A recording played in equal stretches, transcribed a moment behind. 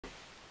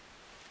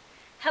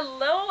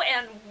Hello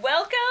and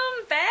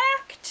welcome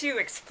back to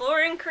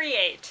Explore and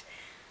Create.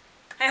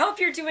 I hope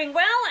you're doing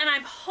well and I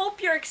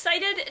hope you're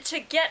excited to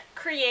get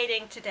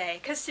creating today,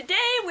 because today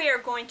we are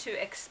going to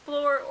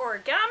explore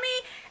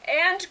origami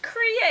and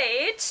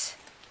create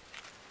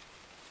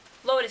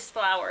lotus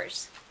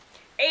flowers.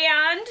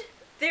 And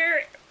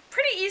they're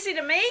pretty easy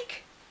to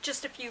make,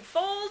 just a few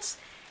folds,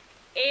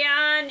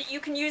 and you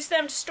can use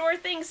them to store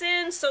things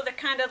in, so they're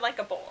kind of like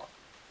a bowl.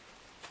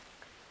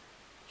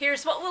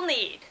 Here's what we'll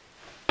need.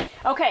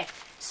 Okay,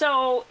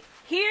 so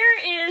here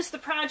is the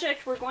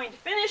project we're going to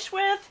finish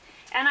with,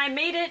 and I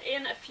made it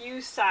in a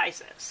few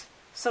sizes.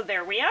 So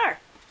there we are.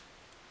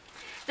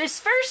 This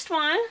first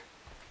one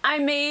I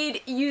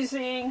made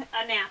using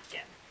a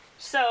napkin.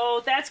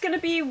 So that's going to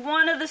be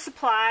one of the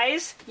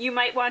supplies you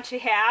might want to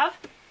have,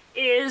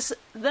 is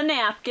the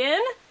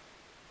napkin.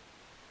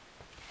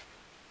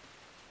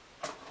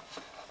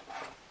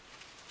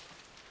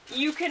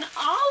 You can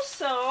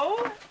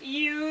also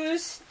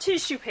use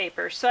tissue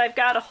paper. So I've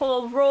got a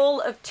whole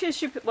roll of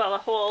tissue, well, a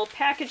whole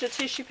package of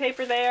tissue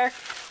paper there.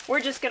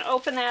 We're just going to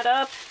open that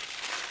up,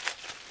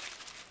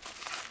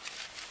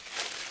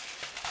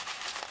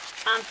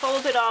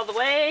 unfold it all the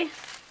way,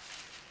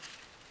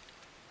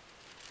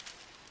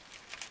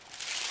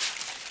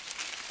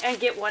 and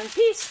get one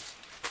piece.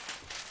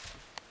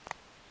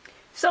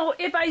 So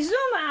if I zoom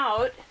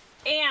out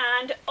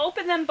and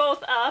open them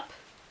both up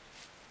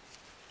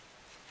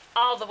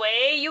all the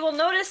way, you will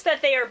notice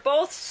that they are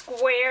both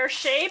square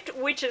shaped,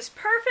 which is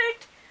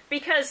perfect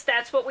because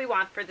that's what we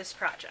want for this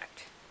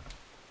project.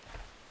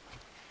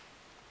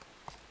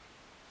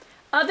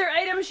 Other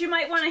items you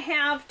might want to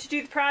have to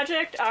do the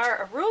project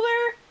are a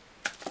ruler,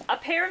 a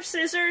pair of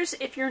scissors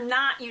if you're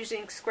not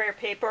using square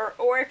paper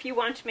or if you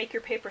want to make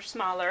your paper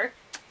smaller,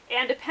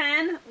 and a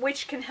pen,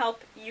 which can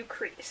help you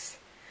crease.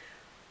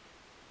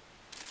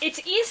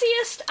 It's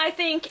easiest, I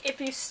think, if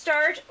you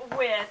start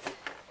with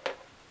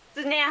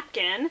the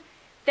napkin.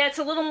 That's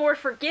a little more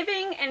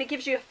forgiving and it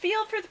gives you a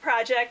feel for the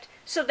project.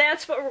 So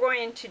that's what we're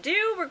going to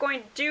do. We're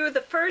going to do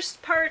the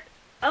first part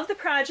of the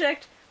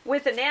project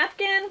with a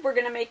napkin. We're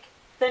going to make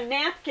the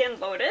napkin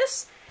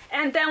lotus,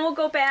 and then we'll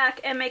go back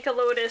and make a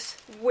lotus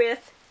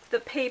with the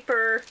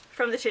paper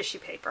from the tissue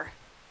paper.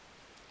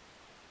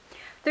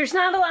 There's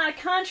not a lot of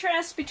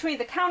contrast between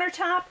the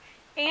countertop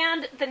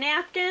and the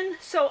napkin,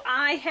 so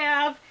I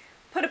have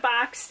put a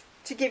box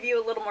to give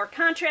you a little more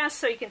contrast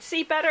so you can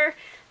see better.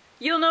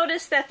 You'll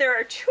notice that there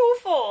are two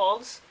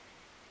folds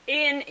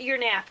in your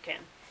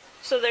napkin.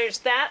 So there's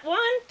that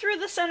one through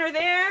the center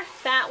there,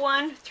 that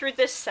one through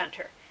this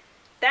center.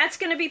 That's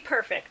going to be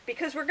perfect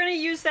because we're going to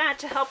use that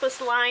to help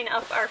us line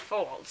up our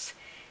folds.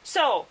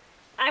 So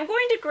I'm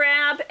going to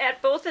grab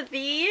at both of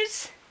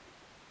these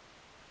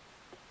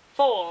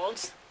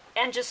folds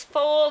and just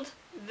fold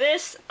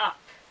this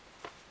up.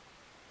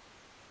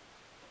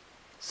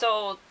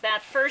 So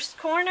that first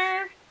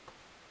corner,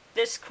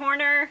 this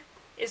corner,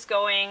 is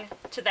going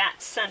to that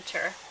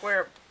center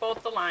where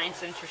both the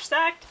lines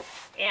intersect,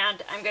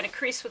 and I'm going to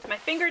crease with my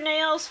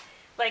fingernails.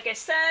 Like I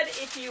said,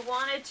 if you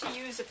wanted to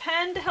use a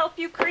pen to help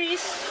you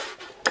crease,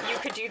 you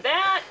could do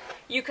that.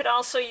 You could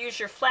also use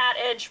your flat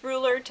edge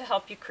ruler to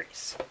help you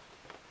crease.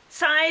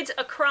 Sides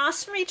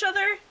across from each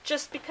other,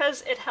 just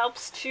because it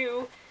helps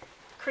to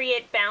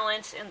create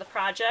balance in the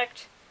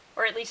project,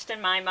 or at least in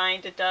my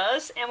mind it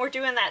does. And we're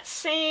doing that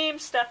same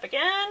step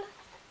again.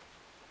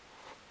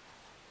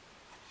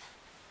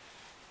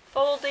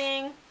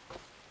 Folding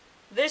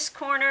this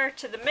corner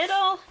to the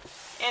middle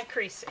and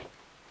creasing.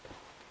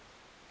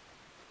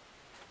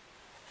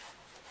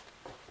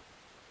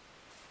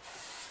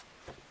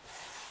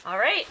 All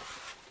right,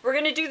 we're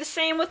going to do the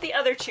same with the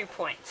other 2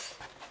 points.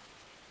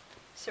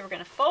 So we're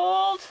going to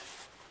fold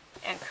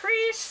and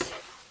crease,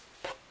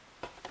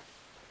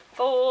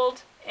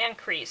 fold and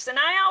crease. And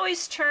I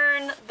always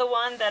turn the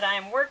one that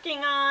I'm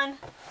working on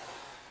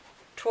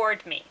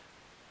toward me.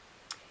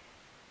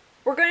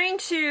 We're going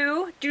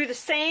to do the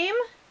same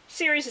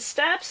series of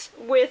steps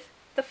with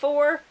the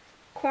 4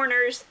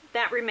 corners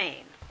that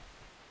remain.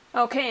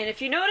 Okay, and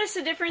if you notice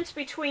the difference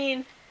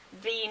between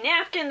the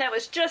napkin that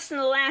was just in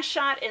the last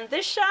shot and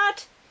this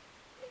shot,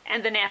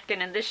 and the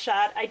napkin in this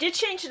shot, I did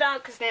change it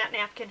out because that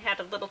napkin had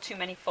a little too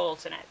many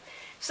folds in it.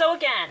 So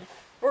again,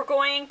 we're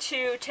going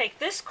to take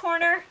this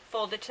corner,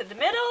 fold it to the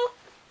middle,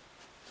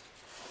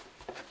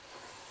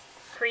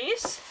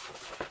 crease,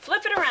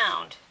 flip it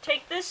around,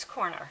 take this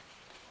corner,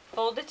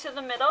 fold it to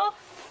the middle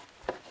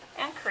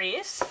and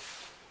crease,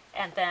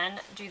 and then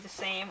do the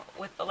same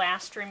with the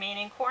last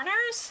remaining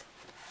corners.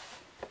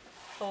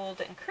 Fold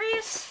and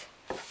crease,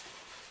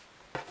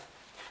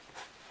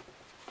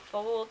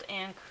 fold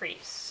and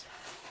crease.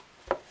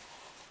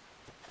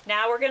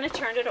 Now we're going to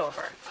turn it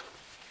over.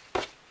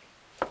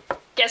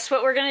 Guess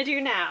what we're going to do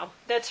now?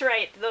 That's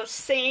right, those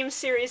same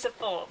series of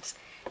folds.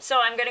 So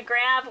I'm going to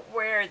grab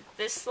where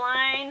this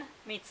line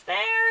meets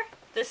there,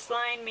 this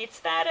line meets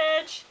that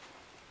edge,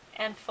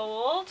 and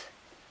fold,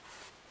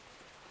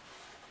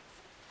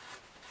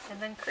 and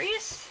then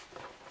crease,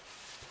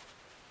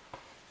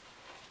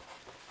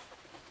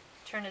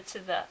 turn it to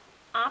the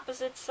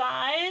opposite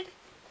side,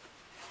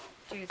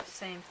 Do the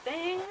same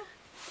thing.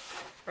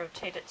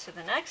 Rotate it to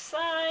the next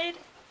side.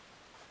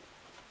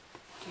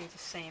 Do the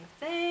same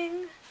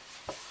thing.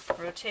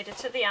 Rotate it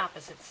to the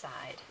opposite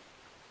side.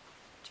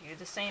 Do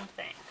the same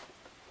thing.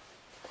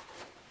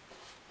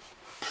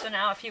 So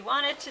now if you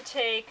wanted to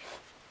take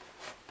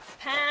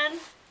a pen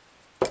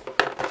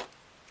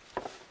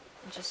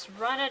and just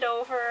run it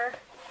over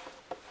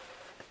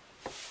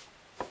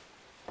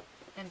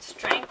and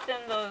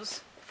strengthen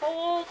those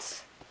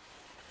folds,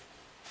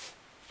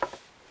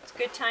 it's a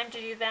good time to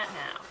do that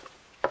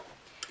now.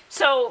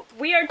 So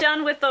we are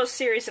done with those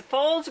series of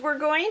folds. We're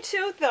going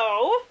to,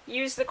 though,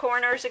 use the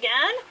corners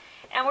again,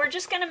 and we're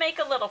just going to make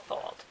a little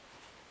fold.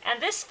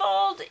 And this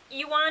fold,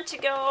 you want to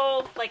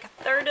go like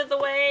 1/3 of the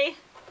way,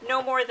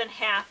 no more than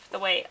half the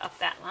way up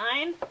that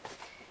line.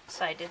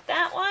 So I did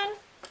that one.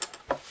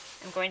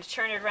 I'm going to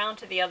turn it around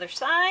to the other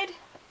side.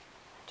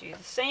 Do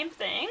the same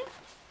thing.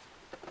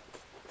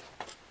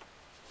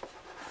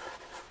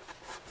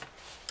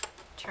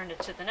 Turn it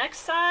to the next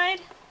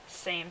side.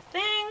 Same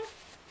thing.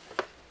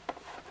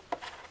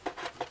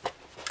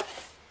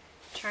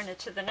 Turn it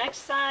to the next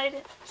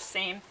side.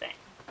 Same thing.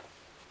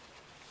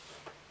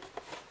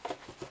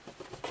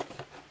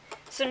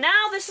 So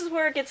now this is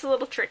where it gets a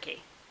little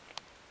tricky.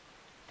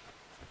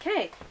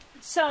 Okay,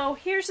 so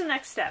here's the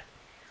next step.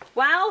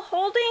 While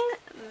holding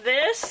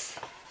this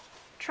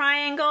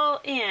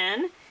triangle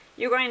in,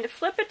 you're going to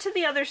flip it to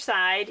the other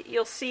side.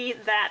 You'll see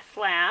that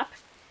flap.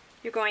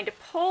 You're going to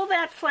pull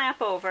that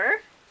flap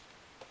over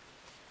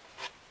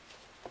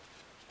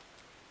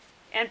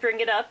and bring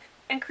it up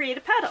and create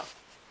a petal.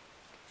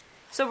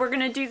 So we're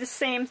going to do the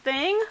same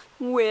thing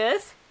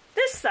with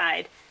this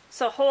side.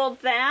 So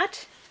hold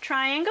that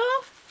triangle,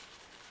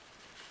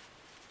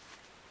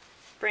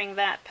 bring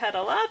that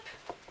petal up,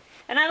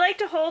 and I like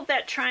to hold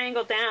that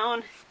triangle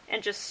down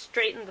and just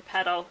straighten the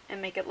petal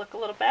and make it look a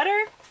little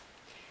better.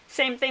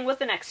 Same thing with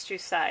the next two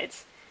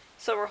sides.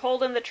 So we're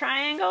holding the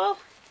triangle,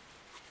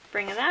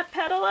 bringing that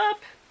petal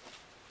up,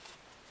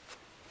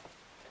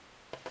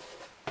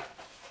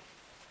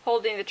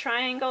 holding the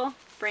triangle,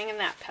 bringing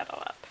that petal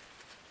up.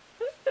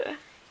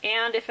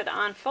 And if it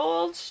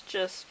unfolds,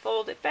 just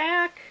fold it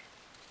back.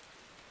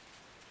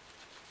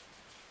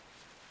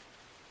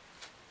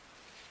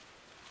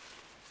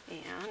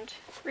 And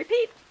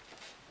repeat.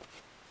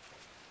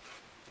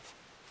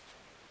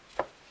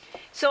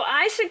 So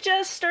I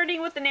suggest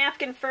starting with the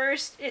napkin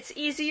first. It's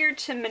easier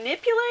to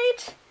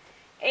manipulate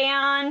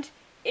and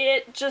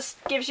it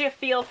just gives you a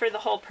feel for the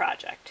whole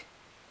project.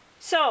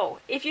 So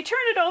if you turn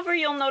it over,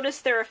 you'll notice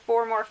there are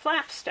 4 more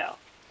flaps still.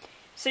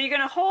 So you're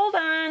going to hold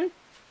on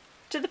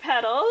to the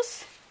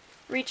petals,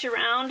 reach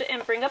around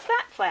and bring up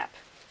that flap.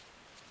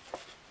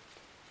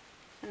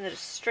 And then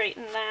just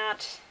straighten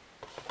that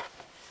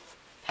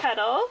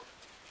petal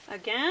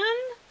again.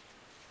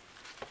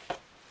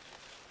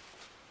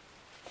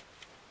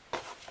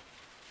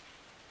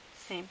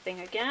 Same thing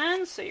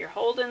again, so you're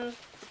holding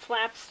the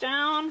flaps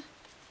down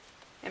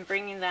and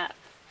bringing that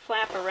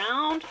flap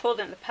around,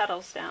 holding the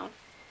petals down.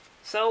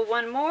 So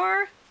one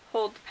more,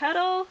 hold the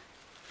petal,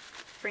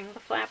 bring the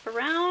flap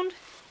around,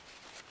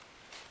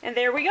 and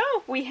there we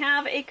go. We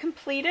have a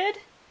completed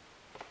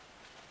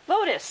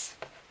lotus.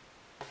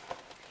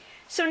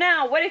 So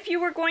now, what if you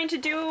were going to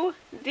do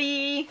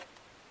the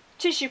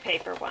tissue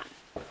paper one?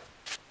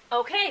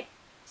 Okay,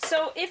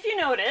 so if you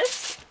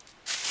notice,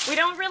 we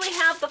don't really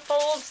have the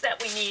folds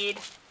that we need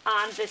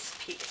on this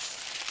piece.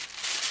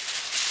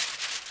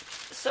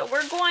 So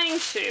we're going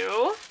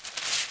to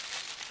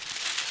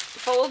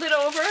fold it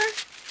over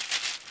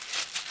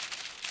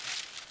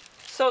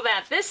so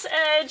that this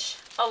edge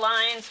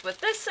aligns with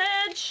this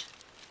edge.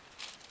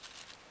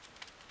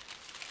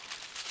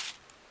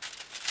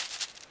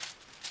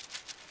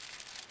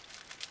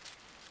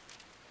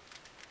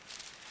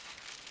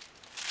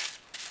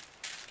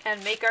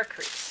 And make our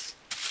crease.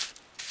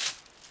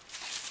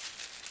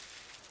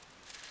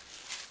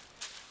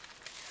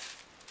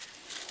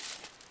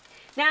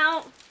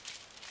 Now,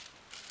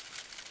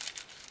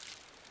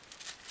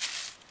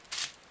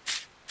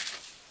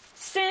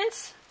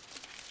 since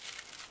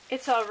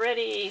it's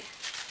already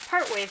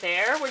partway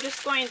there, we're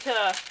just going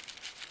to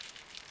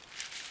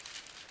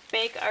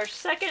make our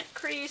second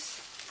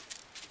crease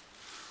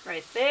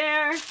right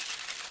there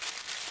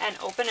and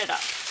open it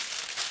up.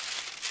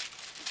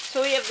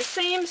 So we have the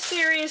same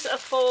series of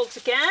folds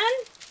again.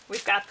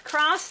 We've got the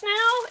cross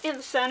now in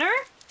the center.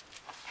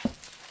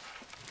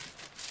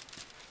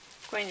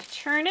 Going to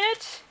turn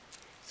it.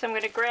 So I'm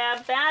going to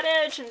grab that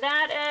edge and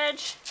that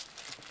edge,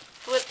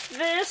 flip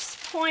this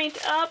point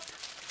up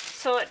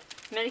so it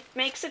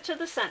makes it to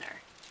the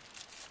center.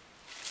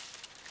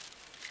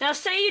 Now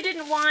say you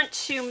didn't want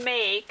to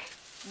make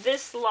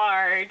this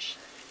large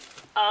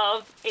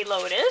of a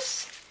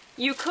lotus,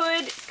 you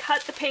could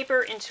cut the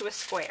paper into a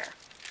square,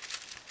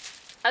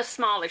 a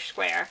smaller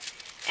square,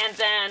 and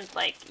then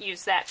like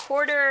use that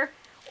quarter,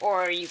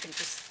 or you can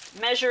just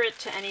measure it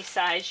to any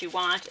size you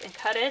want and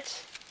cut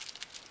it.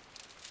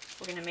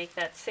 We're going to make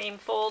that same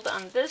fold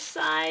on this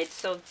side,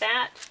 so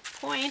that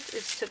point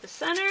is to the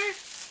center.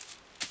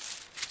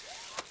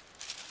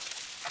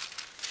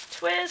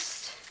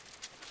 twist.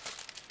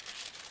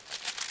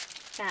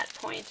 That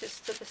point is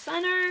to the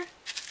center.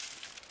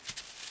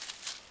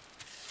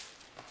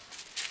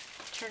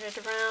 Turn it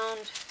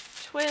around,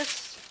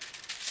 twist.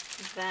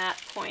 That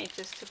point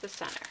is to the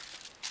center.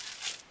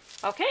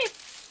 Okay,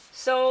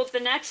 so the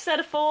next set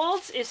of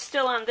folds is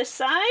still on this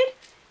side.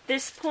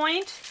 This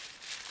point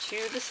to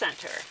the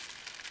center.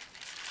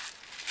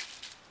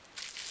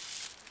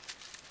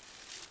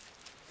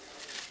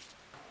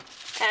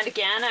 And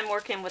again, I'm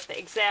working with the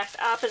exact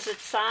opposite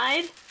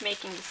side,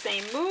 making the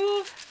same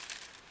move,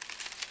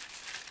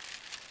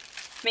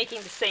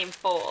 making the same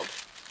fold.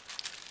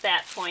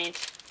 That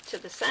point to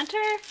the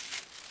center.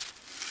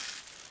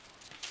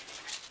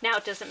 Now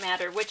it doesn't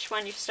matter which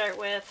one you start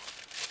with.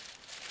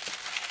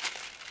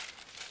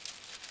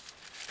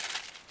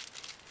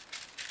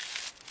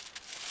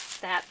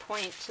 That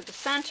point to the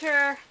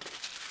center,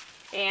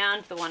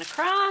 and the one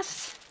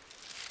across.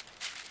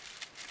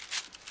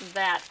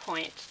 That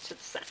point to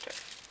the center.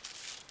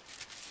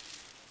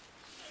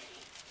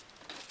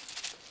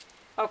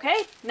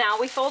 Okay, now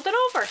we fold it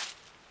over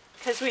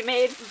because we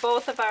made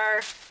both of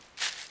our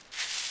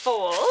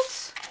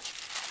folds,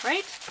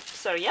 right?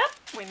 So yep,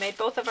 we made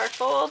both of our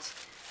folds.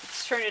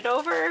 Let's turn it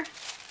over.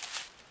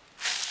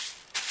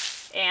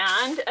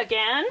 And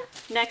again,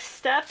 next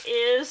step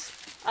is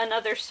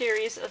another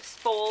series of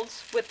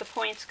folds with the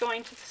points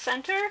going to the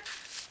center.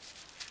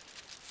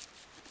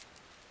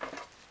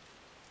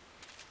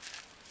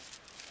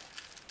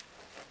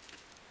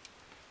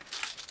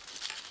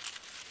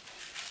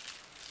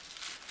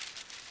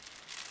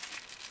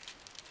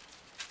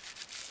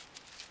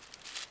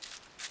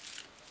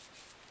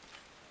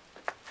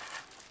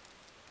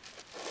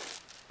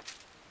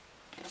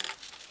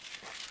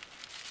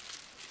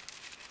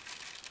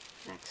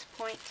 Next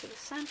point to the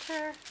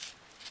center.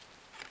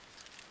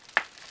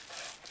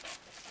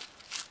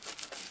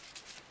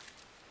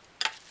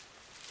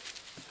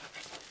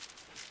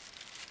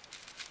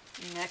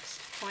 Next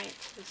point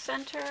to the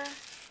center.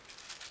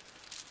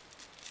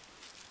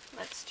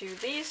 Let's do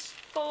these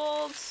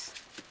folds.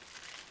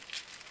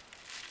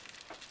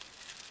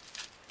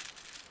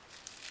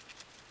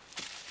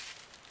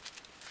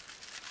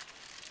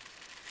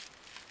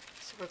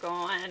 So we're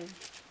going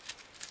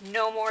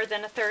no more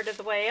than a third of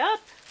the way up.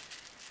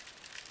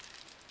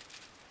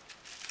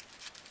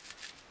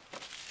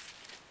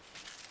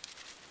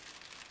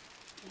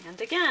 And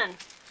again,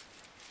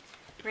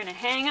 we're going to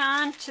hang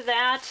on to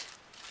that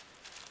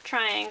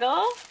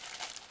triangle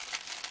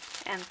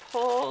and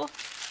pull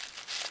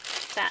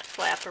that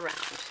flap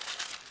around.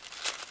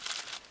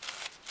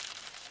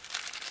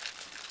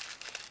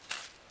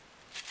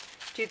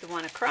 Do the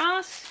one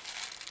across,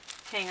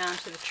 hang on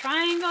to the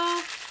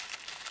triangle,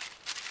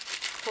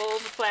 pull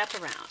the flap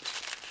around.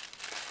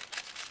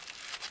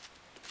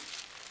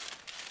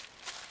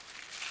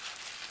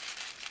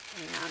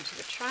 Hang on to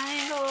the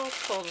triangle,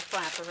 pull the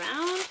flap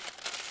around.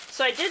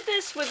 So I did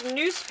this with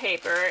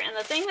newspaper, and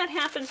the thing that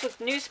happens with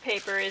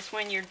newspaper is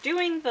when you're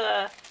doing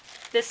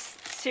this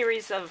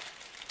series of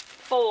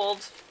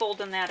folds,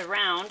 folding that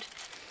around,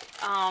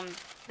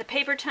 the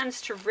paper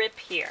tends to rip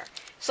here.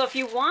 So if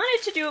you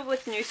wanted to do it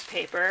with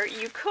newspaper,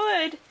 you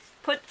could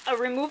put a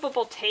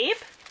removable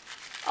tape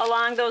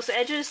along those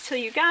edges till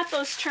you got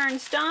those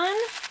turns done,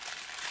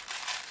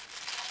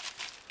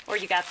 or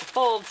you got the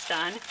folds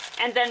done,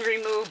 and then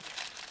remove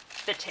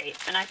the tape,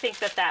 and I think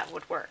that that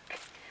would work.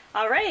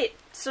 All right,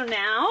 so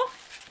now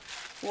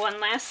one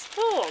last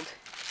fold.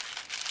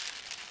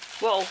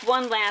 Well,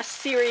 one last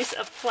series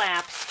of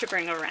flaps to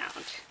bring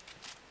around.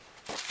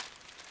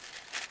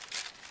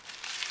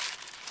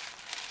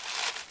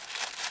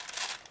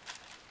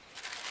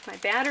 My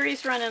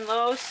battery's running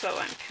low, so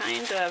I'm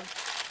kind of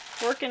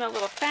working a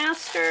little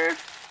faster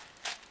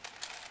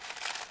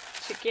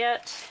to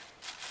get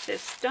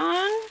this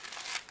done.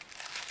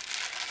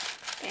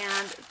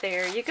 And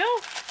there you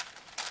go.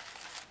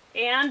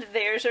 And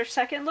there's our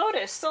second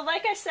lotus. So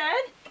like I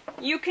said,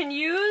 you can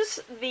use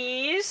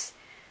these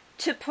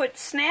to put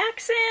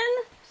snacks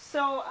in.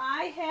 So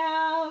I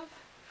have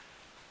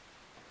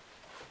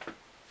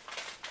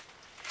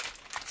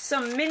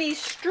some mini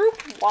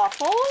Stroop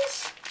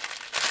waffles.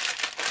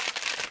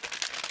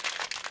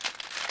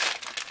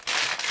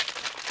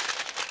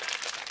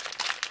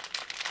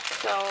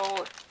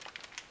 So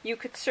you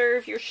could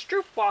serve your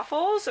Stroop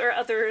waffles or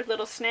other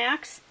little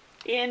snacks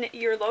in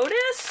your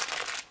Lotus.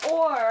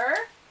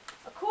 Or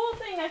a cool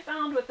thing I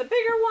found with the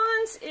bigger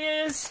ones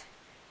is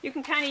you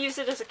can kind of use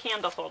it as a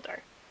candle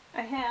holder.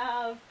 I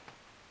have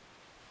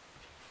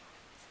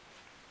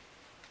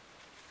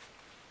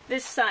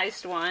this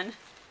sized one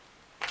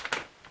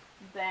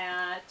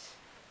that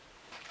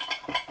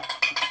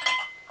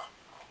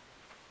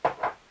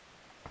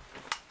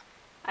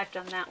I've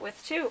done that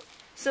with too.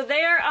 So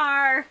there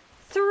are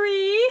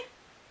 3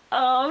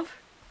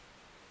 of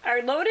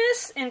our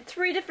Lotus in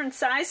 3 different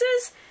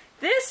sizes.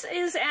 This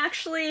is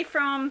actually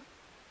from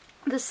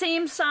the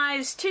same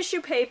size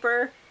tissue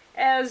paper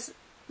as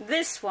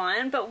this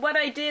one, but what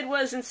I did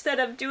was instead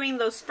of doing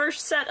those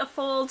first set of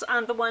folds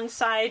on the one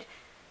side,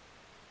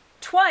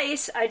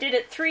 twice, I did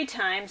it 3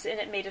 times and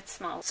it made it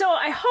small. So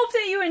I hope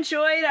that you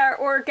enjoyed our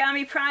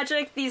origami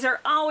project. These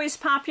are always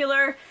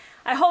popular.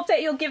 I hope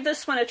that you'll give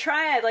this one a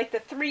try. I like the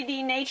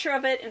 3D nature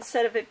of it.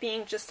 Instead of it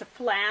being just a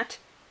flat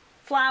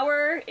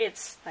flower,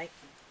 it's like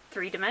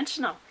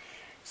 3-dimensional.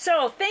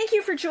 So thank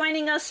you for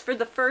joining us for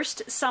the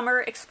first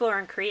Summer Explore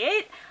and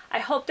Create. I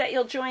hope that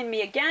you'll join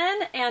me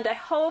again, and I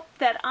hope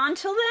that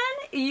until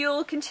then,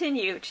 you'll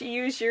continue to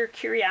use your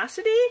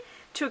curiosity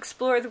to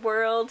explore the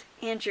world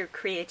and your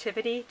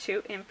creativity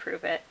to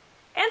improve it.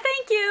 And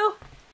thank you!